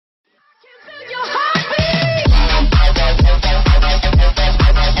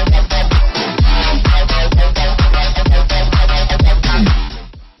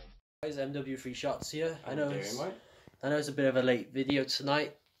MW3 Shots here. I know it's a bit of a late video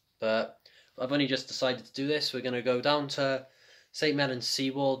tonight, but I've only just decided to do this. We're gonna go down to St. Mellon's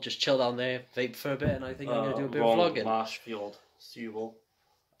Seawall, just chill down there, vape for a bit, and I think I'm gonna do a bit of vlogging. Marshfield, Seawall.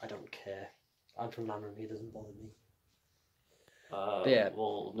 I don't care. I'm from Lambert, it doesn't bother me. Yeah,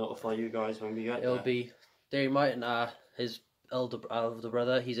 we'll notify you guys when we get there. It'll be Dairy Mite and his elder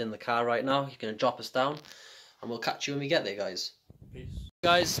brother. He's in the car right now. He's gonna drop us down, and we'll catch you when we get there, guys. Peace.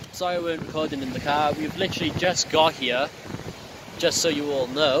 Guys, sorry we weren't recording in the car. We've literally just got here, just so you all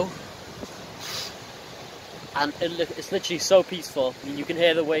know. And it's literally so peaceful. I mean, you can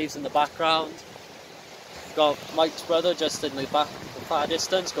hear the waves in the background. We've got Mike's brother just in the far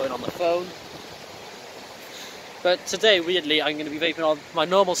distance, going on the phone. But today, weirdly, I'm going to be vaping on my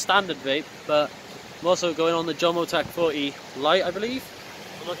normal standard vape, but I'm also going on the Jomotech 40 Lite, I believe.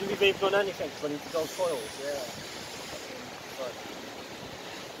 I'm not going to be vaping on anything because I need to go coils, yeah.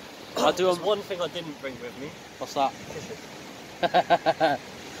 I'll do one thing I didn't bring with me. What's that?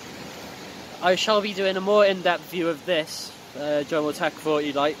 I shall be doing a more in-depth view of this Jomotech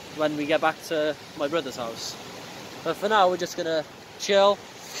 40 Lite when we get back to my brother's house. But for now, we're just going to chill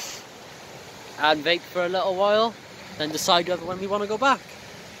and vape for a little while, then decide when we want to go back.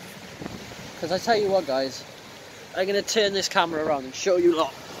 Because I tell you what, guys, I'm going to turn this camera around and show you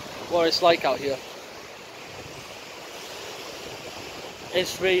lot what it's like out here.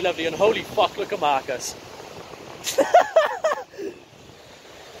 It's really lovely, and holy fuck, look at Marcus.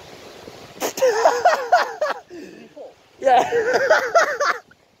 Yeah.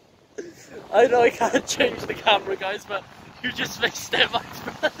 I know I can't change the camera, guys, but you just missed it. My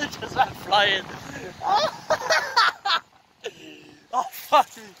brother just went flying. Oh fuck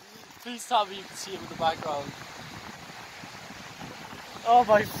me. Please tell me you can see him in the background. Oh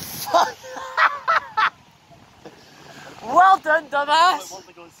my fuck. Well done, dumbass! I want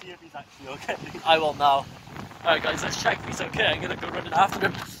to go and see if he's actually okay. I will now. Alright guys, let's check if he's okay. I'm gonna go running after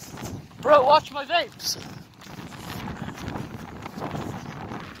him. Bro, watch my vapes!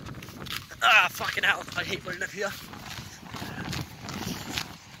 Ah, fucking hell. I hate running up here.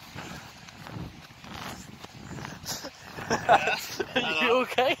 Are you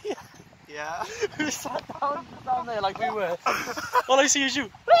okay? Yeah. We sat down there like we were. All I see is you.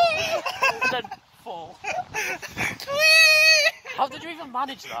 And then fall. How did you even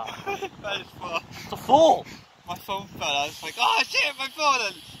manage that? To fall? My phone fell. I was like, oh shit, my phone!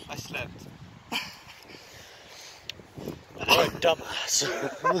 And I slept. You're a dumbass.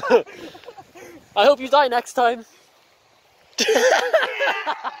 I hope you die next time.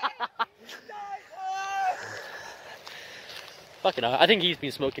 Fucking hell, I think he's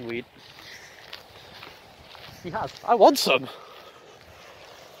been smoking weed. He has. I want some.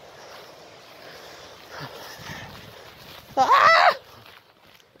 Ah!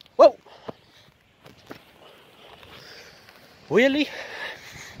 Whoa! Weirdly,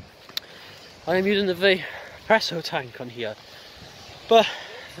 I am using the Vapresso tank on here, but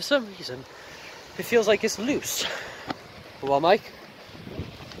for some reason it feels like it's loose. What, Mike?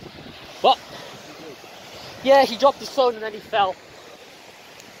 What? Yeah, he dropped his phone and then he fell.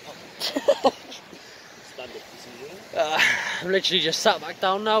 I'm literally just sat back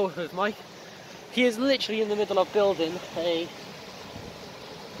down now with Mike. He is literally in the middle of building a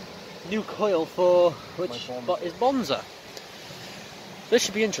new coil for his Bonza. This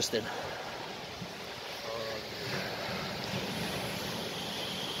should be interesting.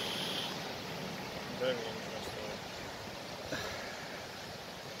 Very interesting.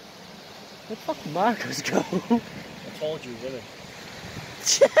 Where'd fucking Marcus go? I told you, really.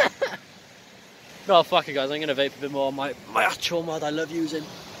 No, fuck it, guys. I'm gonna vape a bit more on my actual mod I love using.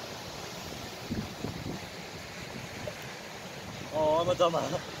 Oh, I'm a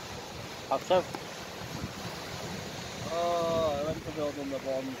dumbass. How so? Oh, I went to building the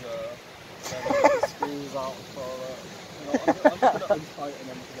Bonza. Then I got the screws out for it. You know, I'm just going to untighten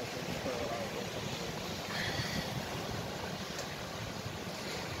them to get the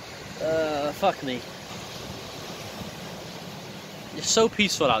coil out. Fuck me. It's so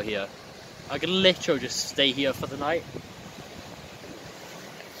peaceful out here. I could literally just stay here for the night.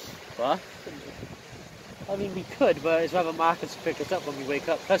 What? I mean, we could, but it's whether Marcus will pick us up when we wake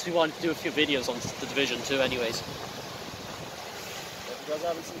up. Plus, we wanted to do a few videos on the Division too, anyways. If you guys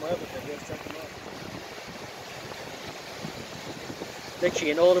haven't seen my other videos, check them out.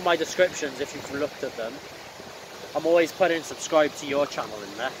 Literally, in all of my descriptions, if you've looked at them, I'm always putting subscribe to your channel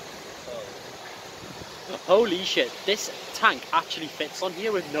in there. Oh. Holy shit, this tank actually fits on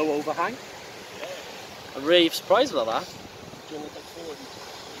here with no overhang. Yeah. I'm really surprised about that.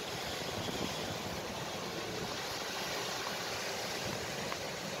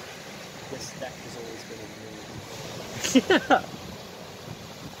 this deck has always been in the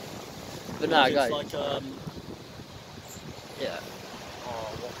But nah, it's guys. like, Yeah.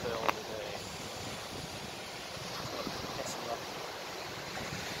 oh, what build are they? Pissing off.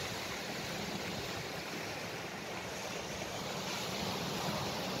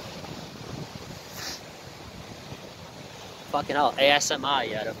 Fucking hell, ASMR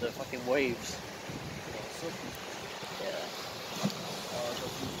yet of the fucking waves. Yeah.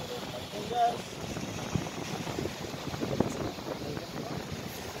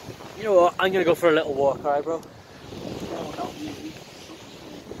 You know what? I'm gonna go for a little walk, alright, bro?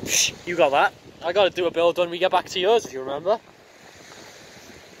 Psh, you got that. I gotta do a build when we get back to yours, if you remember.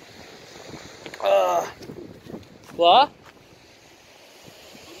 What?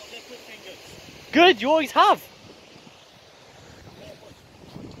 Good, you always have.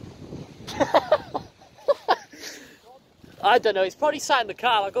 I don't know, he's probably sat in the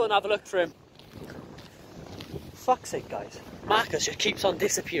car. I'll go and have a look for him. Fuck's sake, guys. Marcus just keeps on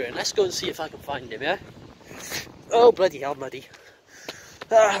disappearing. Let's go and see if I can find him, yeah? Oh, bloody hell, muddy.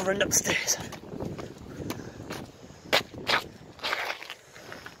 Ah, run upstairs.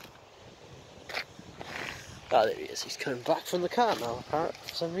 Ah, there he is. He's coming back from the car now, apparently,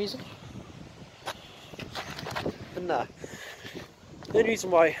 for some reason. But nah. The only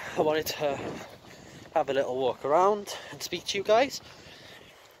reason why I wanted to have a little walk around and speak to you guys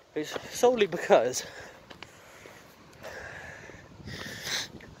is solely because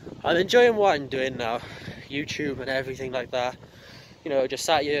I'm enjoying what I'm doing now, YouTube and everything like that. You know, just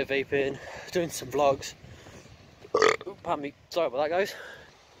sat here vaping, doing some vlogs. Pardon me, sorry about that, guys.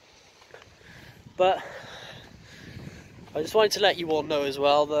 But I just wanted to let you all know as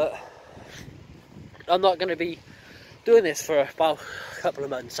well that I'm not going to be doing this for about a couple of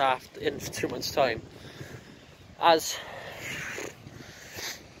months in 2 months' time, as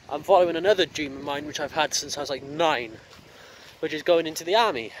I'm following another dream of mine which I've had since I was like 9, which is going into the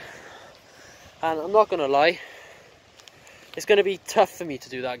army. And I'm not gonna lie, it's gonna be tough for me to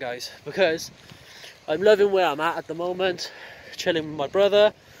do that, guys, because I'm loving where I'm at the moment, chilling with my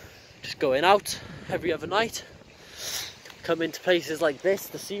brother, just going out every other night, coming to places like this,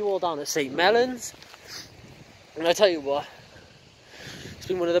 the seawall down at St. Mellons. And I tell you what, it's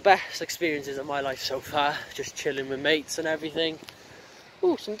been one of the best experiences of my life so far, just chilling with mates and everything.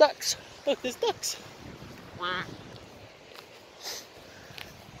 Ooh, some ducks. Look, there's ducks.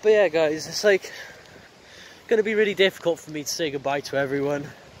 But yeah, guys, it's like going to be really difficult for me to say goodbye to everyone.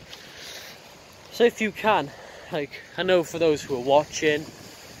 So if you can, like, I know for those who are watching,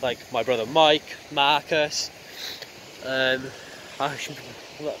 like my brother Mike, Marcus,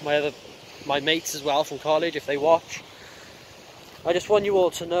 my mates as well from college, if they watch, I just want you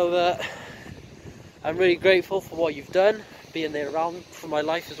all to know that I'm really grateful for what you've done, being there around for my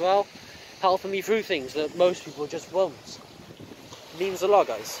life as well, helping me through things that most people just won't. It means a lot,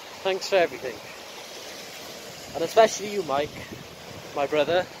 guys. Thanks for everything. And especially you, Mike, my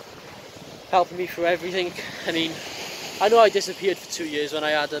brother, helping me through everything. I mean, I know I disappeared for 2 years when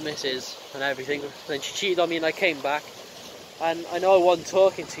I had a missus and everything, then she cheated on me and I came back. And I know I wasn't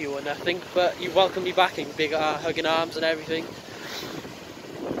talking to you or nothing, but you welcomed me back in big hugging arms and everything.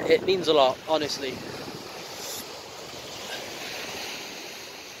 It means a lot, honestly.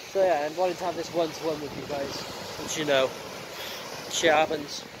 So yeah, I wanted to have this one-to-one with you guys, which, you know, shit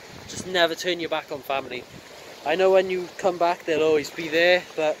happens. Just never turn your back on family. I know when you come back they'll always be there,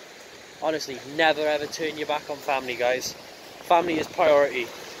 but honestly, never ever turn your back on family, guys. Family is priority.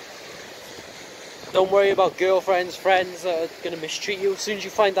 Don't worry about girlfriends, friends that are going to mistreat you. As soon as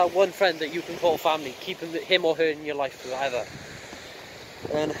you find that one friend that you can call family, keep him or her in your life forever.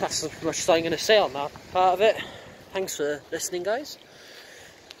 And that's as much as I'm going to say on that part of it. Thanks for listening, guys.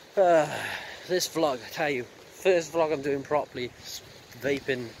 This vlog, I tell you, first vlog I'm doing properly,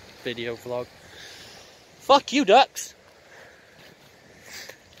 vaping video vlog. Fuck you, ducks!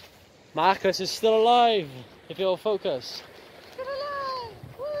 Marcus is still alive, if you'll focus. Still alive!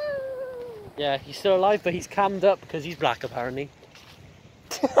 Woo! Yeah, he's still alive, but he's cammed up because he's black, apparently.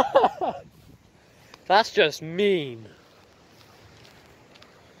 That's just mean.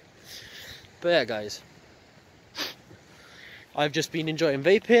 But yeah, guys, I've just been enjoying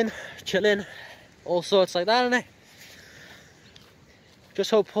vaping, chilling, all sorts like that, innit?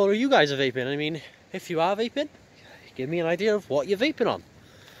 Just hope all of you guys are vaping. I mean, if you are vaping, give me an idea of what you're vaping on.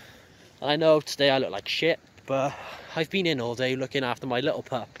 I know today I look like shit, but I've been in all day looking after my little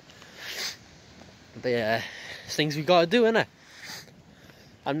pup. But yeah, it's things we gotta do, innit?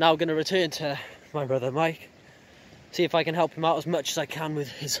 I'm now gonna return to my brother Mike, see if I can help him out as much as I can with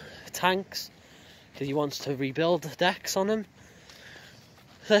his tanks, because he wants to rebuild decks on them.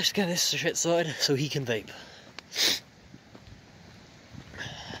 let's get this shit sorted so he can vape.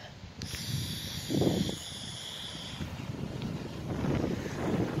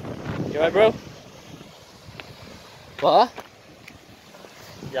 You alright, bro? What?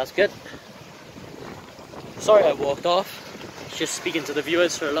 Yeah, that's good. Sorry I walked off. Just speaking to the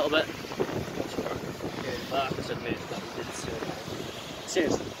viewers for a little bit. Marcus admitted that we did steal that.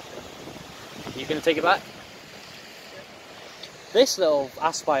 Seriously? You gonna take it back? This little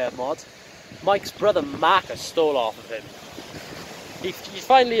Aspire mod, Mike's brother Marcus stole off of him. He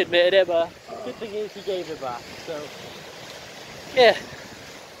finally admitted it, but good thing is he gave it back, so yeah.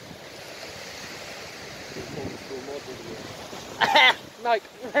 Mike,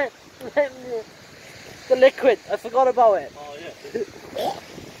 the liquid, I forgot about it. Oh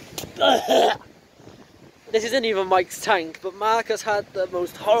yeah. This isn't even Mike's tank, but Marcus had the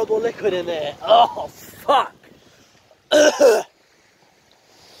most horrible liquid in there. Oh, fuck!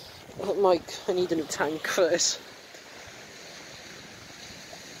 Oh, Mike, I need a new tank for this.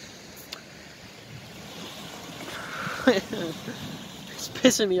 It's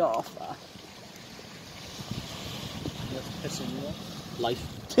pissing me off. What's pissing you off? Life.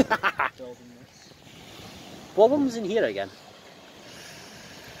 Building this. What one was in here again?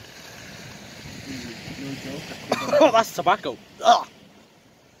 No joke. Oh, that's tobacco. Ugh.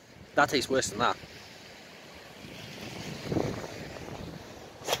 That tastes worse than that.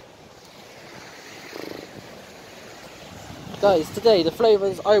 Guys, today the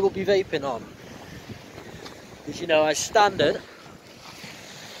flavours I will be vaping on is, you know, as standard,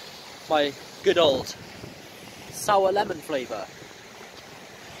 my good old sour lemon flavour.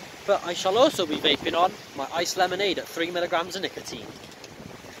 But I shall also be vaping on my iced lemonade at 3 milligrams of nicotine.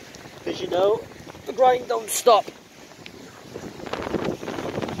 Because, you know, the grind don't stop.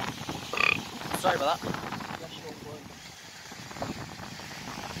 Sorry about that.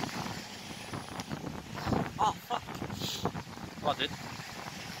 Oh, fuck. What, dude?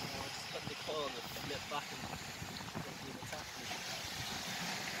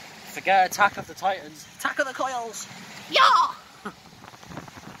 Forget Attack of the Titans. Attack of the Coils! Yeah!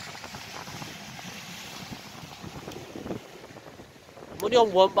 Money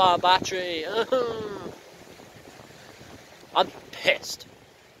on 1 bar battery. I'm pissed.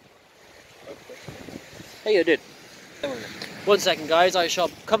 Hey, you dude. 1 second, guys. I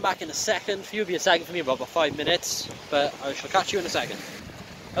shall come back in a second. You'll be a second for me, about 5 minutes. But I shall catch you in a second.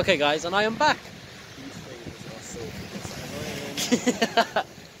 Okay, guys, and I am back.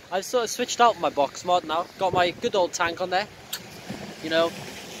 I've sort of switched out my box mod now. Got my good old tank on there. You know,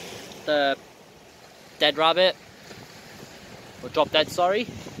 the Dead Rabbit. Or Drop Dead, sorry.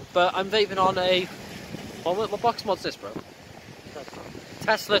 But I'm vaping on a... What box mod's this, bro?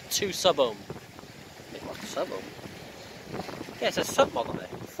 Tesla 2 Sub-Ohm. Wait, what? Sub-Ohm? Yeah, it says sub-mod on there.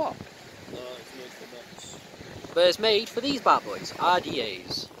 Fuck. No, it's made for nuts. But it's made for these bad boys,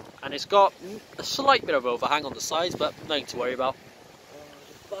 RDAs. And it's got a slight bit of overhang on the sides, but nothing to worry about.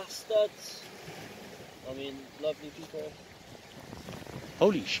 The bastards. I mean, lovely people.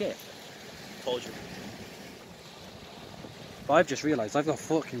 Holy shit. Told you. But I've just realised I've got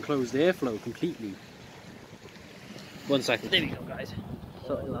fucking closed airflow completely. 1 second. There we go, guys.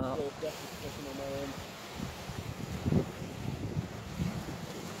 Sorting that out.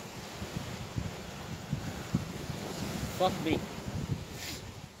 Fuck me.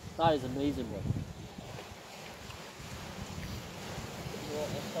 That is amazing, bro.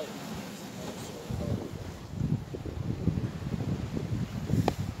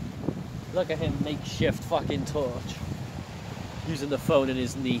 Look at him makeshift fucking torch. Using the phone in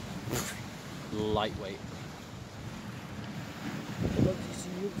his knee. Lightweight. I'd love to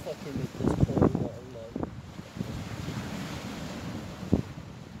see you fucking make this call not alone.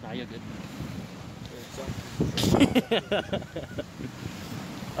 Nah, you're good. Exactly.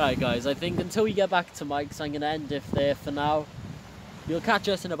 Alright guys, I think until we get back to Mike's, I'm going to end it there for now. You'll catch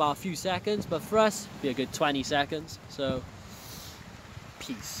us in about a few seconds, but for us, it'll be a good 20 seconds. So,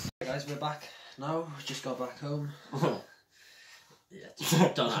 peace. Hey guys, we're back now. We just got back home. Yeah,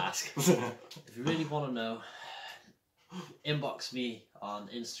 just don't ask. If you really want to know, inbox me on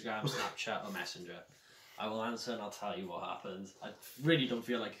Instagram, Snapchat or Messenger. I will answer and I'll tell you what happened. I really don't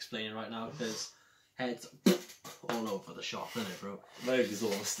feel like explaining right now because heads all over the shop, isn't it, bro? Very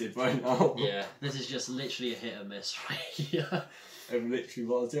exhausted right now. Yeah, this is just literally a hit and miss right here. It literally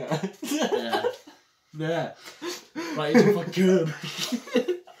was, yeah. Yeah. Yeah. Right, it's fucking good.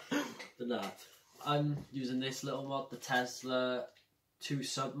 But nah, I'm using this little mod, the Tesla 2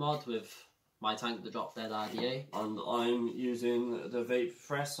 sub mod with my tank, the Drop Dead RDA. And I'm using the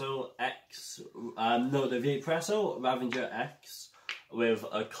Vapepresso X, the Vapepresso Ravager X with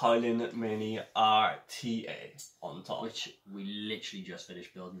a Kylan Mini RTA on top. Which we literally just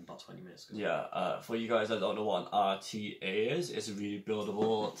finished building about 20 minutes ago. Yeah, for you guys that don't know what an RTA is, it's a really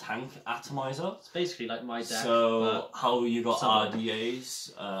buildable tank atomizer. It's basically like my deck. So how you got somewhat.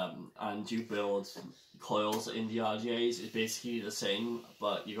 RDAs and you build coils in the RDAs is basically the same,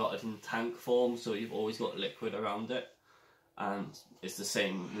 but you got it in tank form, so you've always got liquid around it, and it's the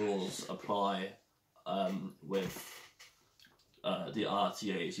same rules apply with the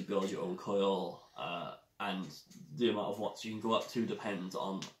RTAs. You build your own coil, and the amount of watts you can go up to depends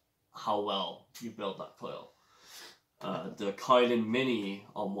on how well you build that coil. The Kylan Mini,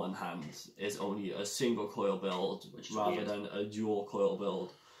 on one hand, is only a single coil build rather than a dual coil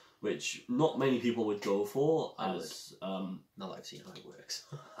build, which not many people would go for, as not that I've seen how it works.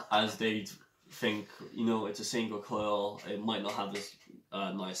 as they'd think, you know, it's a single coil, it might not have this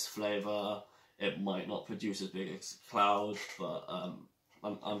nice flavour, it might not produce as big as cloud, but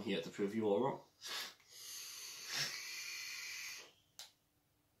I'm here to prove you all wrong.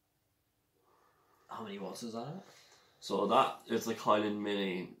 How many watts is that? So that is the Kylan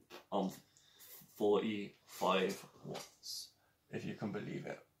Mini on 45 watts, if you can believe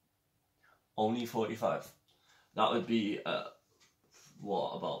it. Only 45. That would be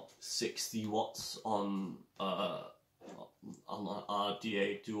what, about 60 watts on an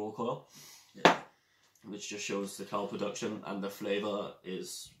RDA dual coil. Yeah. Which just shows the cloud production, and the flavour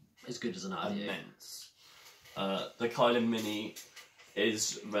is as good as an RDA. Immense. The Kylan Mini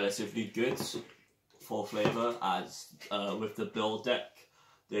is relatively good for flavour, as with the build deck,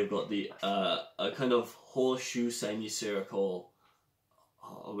 they've got the a kind of horseshoe semicircle.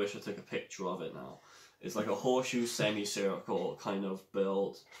 I wish I took a picture of it now. It's like a horseshoe semicircle kind of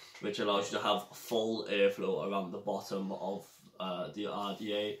build, which allows you to have full airflow around the bottom of the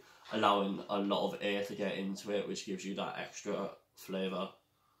RDA, allowing a lot of air to get into it, which gives you that extra flavour.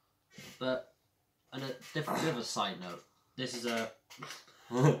 But, on a different bit of a side note, this is a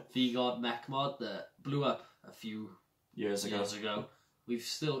VGod mech mod that blew up a few years ago.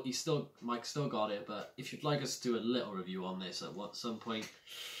 Mike still got it, but if you'd like us to do a little review on this at some point,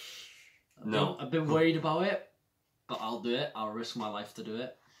 I've been worried about it, but I'll do it. I'll risk my life to do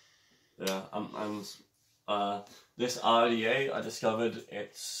it. Yeah, and this RDA, I discovered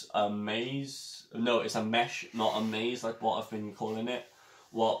it's a maze. No, it's a mesh, not a maze, like what I've been calling it.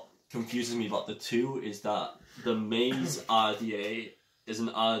 What confuses me about the two is that the maze RDA is an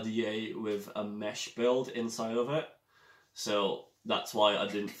RDA with a mesh build inside of it. So that's why I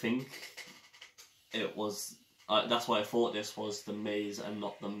didn't think it was. That's why I thought this was the maze and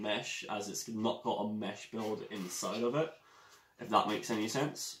not the mesh, as it's not got a mesh build inside of it, if that makes any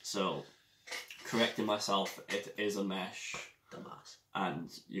sense. So, correcting myself, it is a mesh. Dumbass. And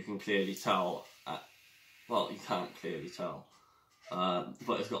you can clearly tell, well, you can't clearly tell,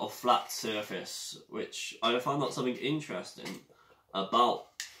 but it's got a flat surface, which I found out something interesting about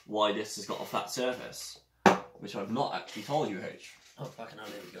why this has got a flat surface, which I've not actually told you, H. Oh, fucking hell,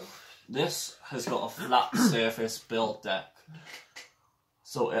 there we go. This has got a flat surface build deck,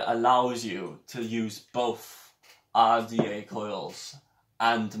 so it allows you to use both RDA coils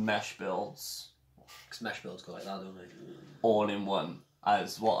and mesh builds. Because mesh builds go like that, don't they? All in one.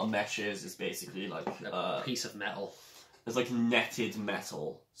 As what a mesh is basically like a piece of metal. It's like netted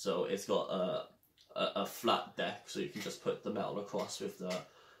metal, so it's got a flat deck, so you can just put the metal across with the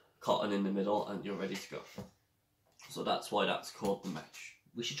cotton in the middle, and you're ready to go. So that's why that's called the mesh.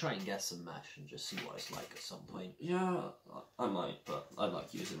 We should try and get some mesh and just see what it's like at some point. Yeah, I might, but I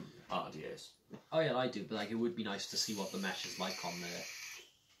like using RDAs. Oh yeah, I do, but like it would be nice to see what the mesh is like on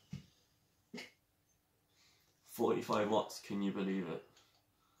there. 45 watts, can you believe it?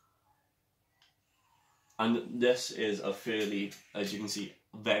 And this is a fairly, as you can see,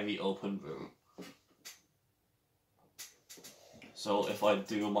 very open room. So if I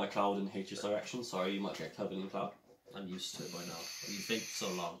do my cloud in H's direction, sorry, you might get covered in cloud. I'm used to it by now. You've been so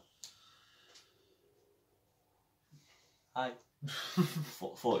long. Hi.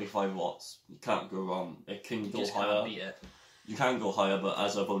 45 watts. You can't go wrong. It can go just higher. Can't beat it. You can go higher, but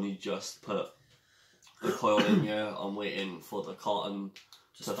as I've only just put the coil in here, I'm waiting for the cotton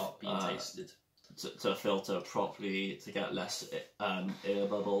to stop being tasted. To filter properly, to get less air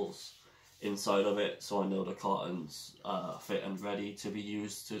bubbles inside of it, so I know the cotton's fit and ready to be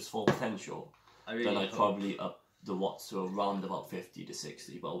used to its full potential. Then I'd probably up the watts to around about 50 to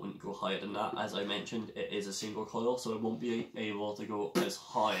 60, but I wouldn't go higher than that. As I mentioned, it is a single coil, so it won't be able to go as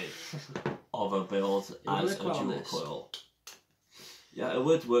high of a build as a dual coil. Yeah, it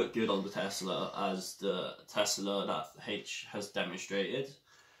would work good on the Tesla, as the Tesla that H has demonstrated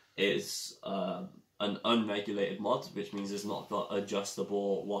is a an unregulated mod, which means it's not got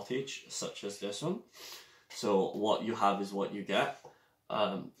adjustable wattage such as this one. So what you have is what you get.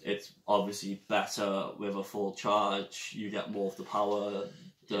 It's obviously better with a full charge. You get more of the power.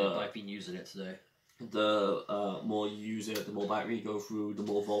 I've been using it today. The more you use it, the more battery you go through, the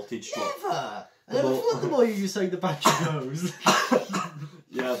more voltage drop. Never! I never thought the more you say the battery goes.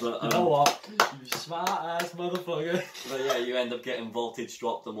 Yeah, but you know what? You smart ass motherfucker. But yeah, you end up getting voltage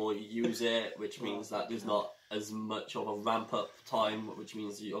drop the more you use it, which means that there's not as much of a ramp up time, which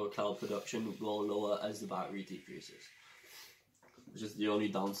means your cloud production will lower as the battery decreases. Which is the only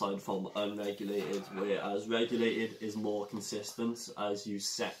downside from unregulated, whereas regulated is more consistent as you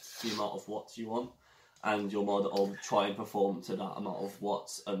set the amount of watts you want, and your mod will try and perform to that amount of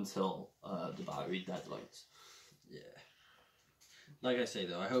watts until the battery deadlines. Yeah. Like I say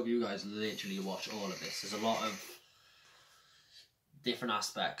though, I hope you guys literally watch all of this. There's a lot of different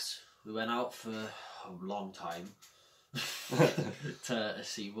aspects. We went out for a long time to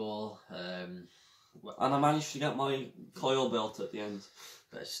see Wall. And I managed to get my coil built at the end.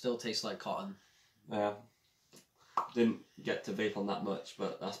 But it still tastes like cotton. Yeah. Didn't get to vape on that much,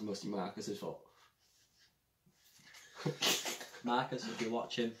 but that's mostly Marcus's fault. Marcus, if you're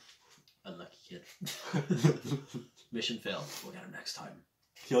watching, unlucky kid. Mission failed. We'll get him next time.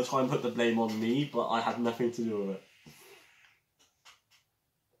 He'll try and put the blame on me, but I had nothing to do with it.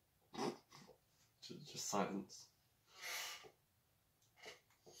 Just silence.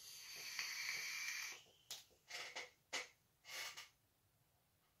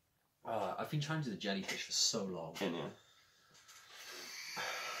 I've been trying to do the jellyfish for so long. Yeah.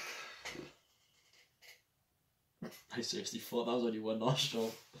 I seriously thought that was only one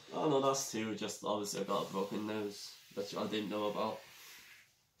nostril. Oh no, that's two. Just obviously I got a broken nose that I didn't know about.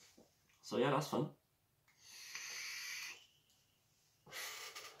 So yeah, that's fun.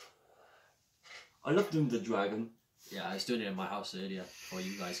 I love doing the dragon. Yeah, I was doing it in my house earlier before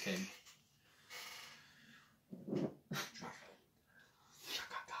you guys came.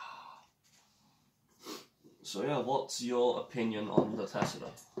 So yeah, what's your opinion on the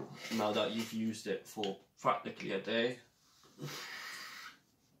Tesla now that you've used it for practically a day?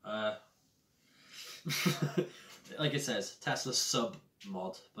 Like it says, Tesla sub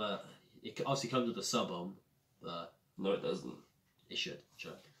mod, but it obviously comes with a sub on. No, it doesn't. It should.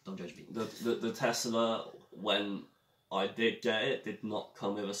 Sure. Don't judge me. The Tesla, when I did get it, did not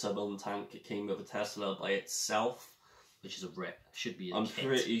come with a sub-ohm tank. It came with a Tesla by itself. Which is a rip. Should be a I'm kit.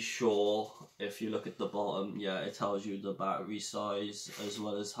 pretty sure if you look at the bottom, yeah, it tells you the battery size as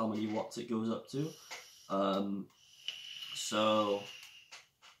well as how many watts it goes up to. So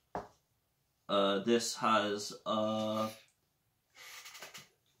this has a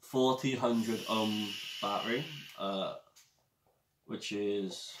 1400 ohm battery, which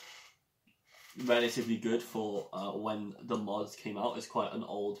is relatively good for when the mods came out. It's quite an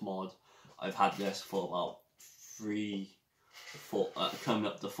old mod. I've had this for about coming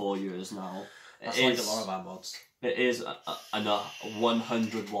up to 4 years now. That's like a lot of our mods. It is a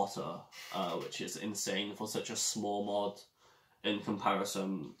 100 watter, which is insane for such a small mod in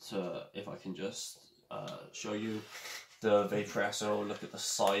comparison to, if I can just show you the Vapresso. Look at the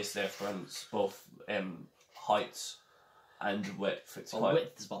size difference, both in height and width. It's Well,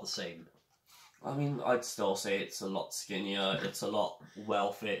 width is about the same. I mean, I'd still say it's a lot skinnier. It's a lot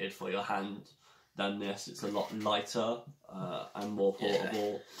well fitted for your hand than this. It's a lot lighter and more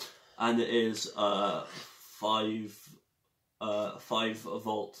portable, and it is 5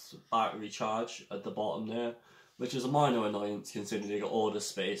 volt battery charge at the bottom there, which is a minor annoyance considering they got all the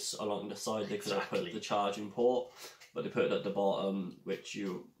space along the side. They could have put the charging port, but they put it at the bottom, which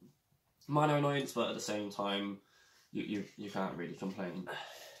minor annoyance, but at the same time you can't really complain.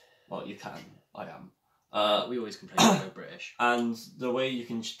 Well, you can. I am. We always complain about we're British. And the way you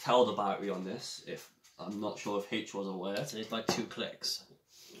can tell the battery on this, if I'm not sure if H was aware. It's like 2 clicks.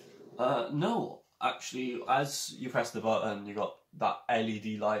 No, actually, as you press the button, you got that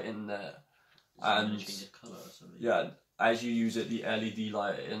LED light in there, and change of colour or something. yeah, as you use it, the LED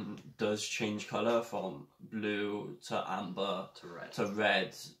lighting does change colour from blue to amber to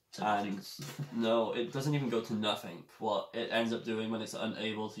red. And no, it doesn't even go to nothing. What it ends up doing when it's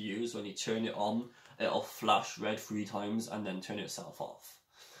unable to use, when you turn it on, it'll flash red 3 times and then turn itself off.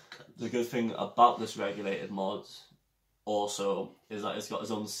 The good thing about this regulated mod also is that it's got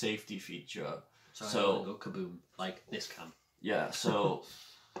its own safety feature. So go kaboom, like this can. Yeah, so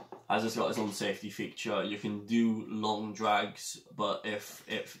as it's got its own safety feature, you can do long drags, but if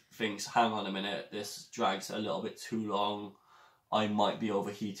things hang on a minute, this drag's a little bit too long, I might be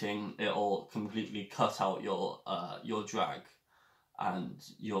overheating, it'll completely cut out your drag, and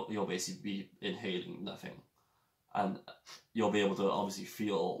you'll basically be inhaling nothing, and you'll be able to obviously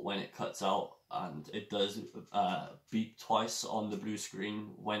feel when it cuts out, and it does beep twice on the blue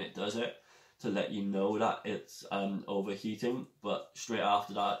screen when it does it to let you know that it's overheating. But straight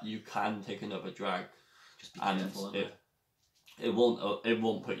after that, you can take another drag. Just be careful. It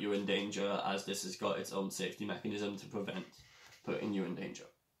won't put you in danger, as this has got its own safety mechanism to prevent putting you in danger.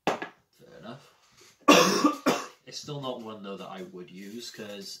 Fair enough. It's still not one though that I would use,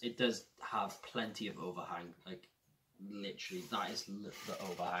 because it does have plenty of overhang. Like literally, that is the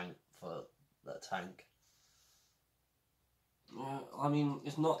overhang for the tank. Yeah, I mean,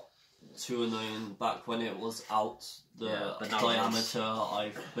 it's not too annoying. Back when it was out, the diameter,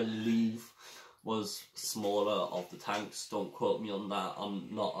 I believe, was smaller of the tanks. Don't quote me on that. I'm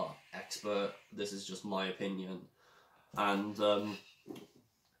not an expert. This is just my opinion. And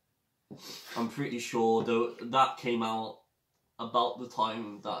I'm pretty sure that came out about the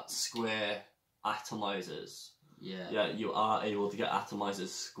time that square atomizers. Yeah, you are able to get atomizers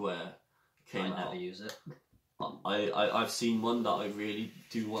square. I never use it. I've seen one that I really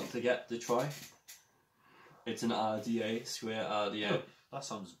do want to get to try. It's an RDA, square RDA. Oh, that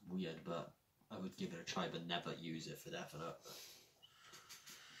sounds weird, but I would give it a try, but never use it for definite.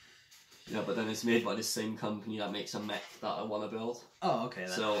 Yeah, but then it's made by the same company that makes a mech that I want to build. Oh, okay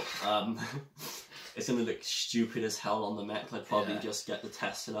then. So, it's going to look stupid as hell on the mech. I'd probably just get the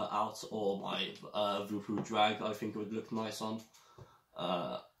Tesla out, or my Vupu drag I think it would look nice on.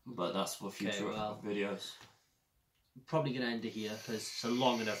 But that's for future videos. I'm probably going to end it here, because it's a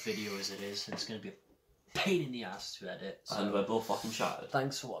long enough video as it is, and it's going to be a pain in the ass to edit. So. And we're both fucking shattered.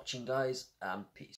 Thanks for watching, guys, and peace.